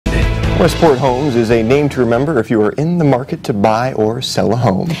Westport Homes is a name to remember if you are in the market to buy or sell a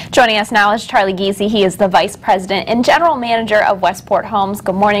home. Joining us now is Charlie Giese. He is the Vice President and General Manager of Westport Homes.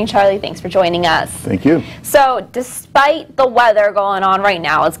 Good morning, Charlie. Thanks for joining us. Thank you. So, despite the weather going on right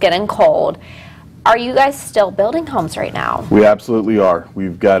now, it's getting cold. Are you guys still building homes right now? We absolutely are.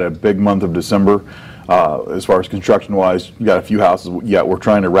 We've got a big month of December. As far as construction-wise, we've got a few houses yet we're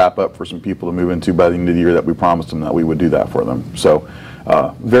trying to wrap up for some people to move into by the end of the year that we promised them that we would do that for them. So,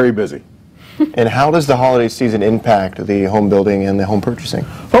 very busy. And how does the holiday season impact the home building and the home purchasing?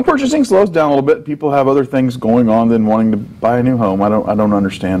 Home purchasing slows down a little bit. People have other things going on than wanting to buy a new home. I don't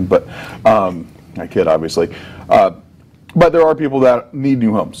understand, but I kid, obviously. But there are people that need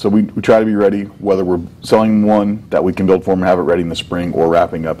new homes, so we try to be ready, whether we're selling one that we can build for them and have it ready in the spring, or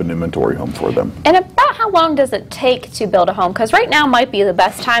wrapping up an inventory home for them. And about how long does it take to build a home? Because right now might be the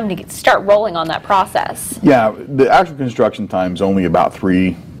best time to start rolling on that process. Yeah, the actual construction time is only about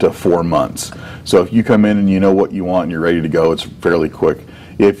 3 to 4 months. So if you come in and you know what you want and you're ready to go, it's fairly quick.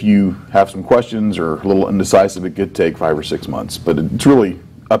 If you have some questions or a little indecisive, it could take 5 or 6 months, but it's really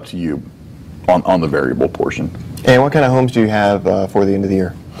up to you on the variable portion. And what kind of homes do you have for the end of the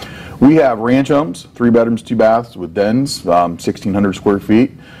year? We have ranch homes, 3 bedrooms, 2 baths with dens, 1,600 square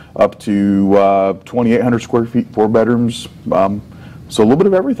feet, up to 2,800 square feet, 4 bedrooms, so a little bit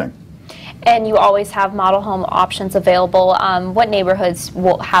of everything. And you always have model home options available. What neighborhoods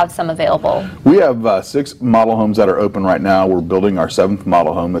will have some available? We have 6 model homes that are open right now. We're building our 7th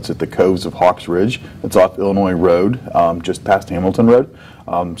model home. It's at the Coves of Hawks Ridge. It's off Illinois Road, just past Hamilton Road.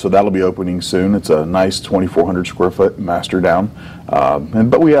 So that'll be opening soon. It's a nice 2,400 square foot master down.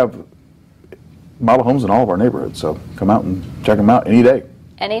 But we have model homes in all of our neighborhoods, so come out and check them out any day.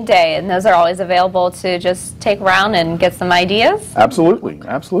 Any day, and those are always available to just take around and get some ideas? Absolutely,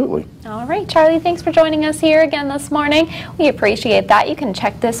 absolutely. All right, Charlie, thanks for joining us here again this morning. We appreciate that. You can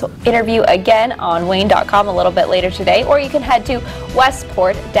check this interview again on Wayne.com a little bit later today, or you can head to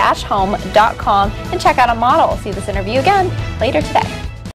westport-home.com and check out a model. See this interview again later today.